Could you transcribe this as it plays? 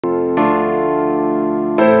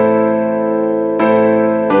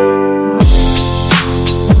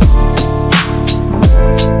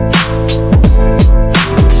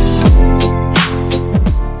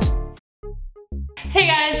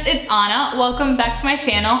welcome back to my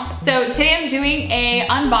channel. So today I'm doing a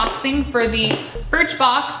unboxing for the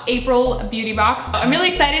Birchbox April Beauty Box. I'm really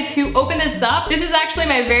excited to open this up. This is actually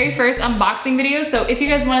my very first unboxing video, so if you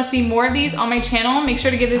guys want to see more of these on my channel, make sure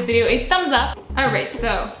to give this video a thumbs up. Alright,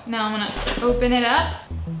 so now I'm gonna open it up.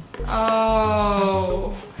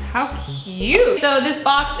 Oh, how cute. So this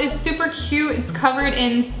box is super cute. It's covered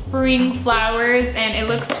in spring flowers and it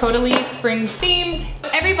looks totally spring themed.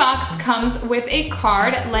 Every box comes with a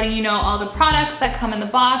card letting you know all the products that come in the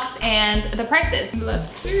box and the prices.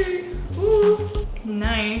 Let's see. Ooh,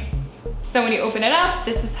 nice. So when you open it up,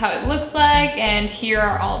 this is how it looks like, and here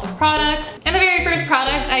are all the products. And the very first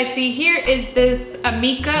product I see here is this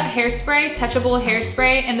Amika hairspray, touchable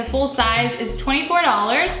hairspray, and the full size is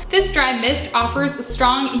 $24. This dry mist offers a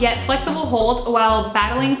strong yet flexible hold while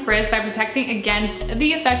battling frizz by protecting against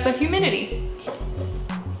the effects of humidity.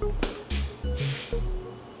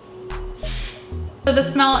 So the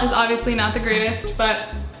smell is obviously not the greatest,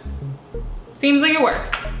 but seems like it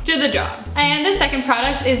works. Do the job. And the second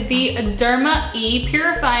product is the Derma E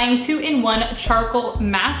Purifying 2-in-1 Charcoal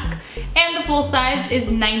Mask, and the full size is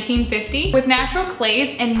 $19.50. With natural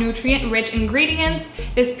clays and nutrient-rich ingredients,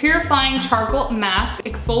 this purifying charcoal mask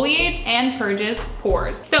exfoliates and purges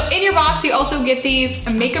pores. So in your box, you also get these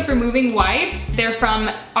makeup removing wipes. They're from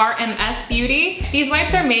RMS Beauty. These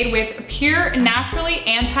wipes are made with pure, naturally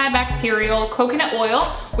antibacterial coconut oil,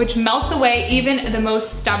 which melts away even the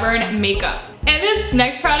most stubborn makeup. And this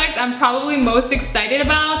next product I'm probably most excited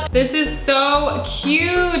about. This is so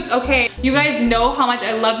cute. Okay, you guys know how much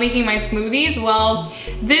I love making my smoothies. Well,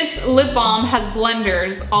 this lip balm has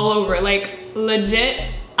blenders all over, like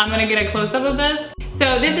legit. I'm gonna get a close-up of this.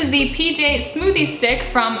 So this is the PJ Smoothie Stick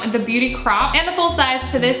from the Beauty Crop, and the full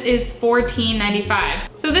size to this is $14.95.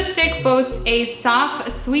 So this stick boasts a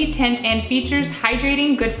soft, sweet tint and features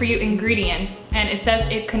hydrating, good-for-you ingredients. And it says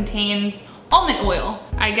it contains almond oil.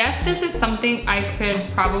 I guess this is something I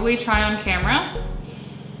could probably try on camera.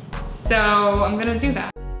 So I'm gonna do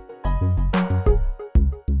that.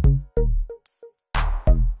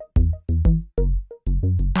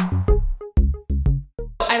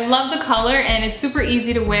 I love the color and it's super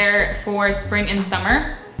easy to wear for spring and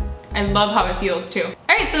summer. I love how it feels too.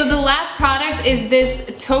 All right, so the last product is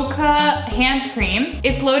this Toka hand cream.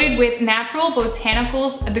 It's loaded with natural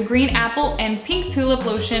botanicals. The green apple and pink tulip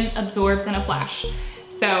lotion absorbs in a flash.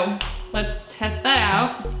 So let's test that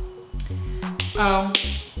out. Oh,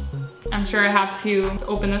 I'm sure I have to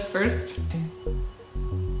open this first.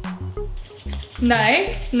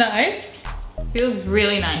 Nice, nice. Feels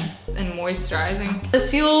really nice and moisturizing. This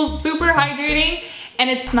feels super hydrating and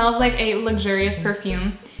it smells like a luxurious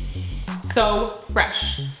perfume. So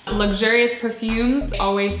fresh. Luxurious perfumes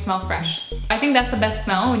always smell fresh. I think that's the best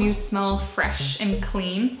smell, when you smell fresh and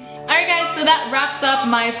clean. Alright guys, so that wraps up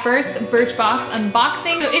my first Birchbox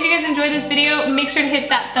unboxing. So if you guys enjoyed this video, make sure to hit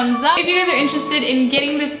that thumbs up. If you guys are interested in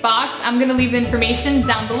getting this box, I'm gonna leave the information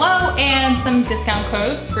down below and some discount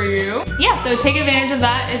codes for you. Yeah, so take advantage of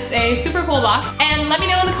that. It's a super cool box. And let me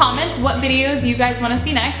know in the comments what videos you guys wanna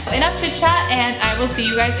see next. Enough chit chat, and I will see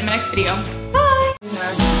you guys in my next video. Bye!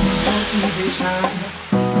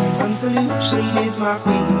 One solution is my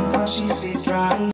queen, 'cause she stays strong.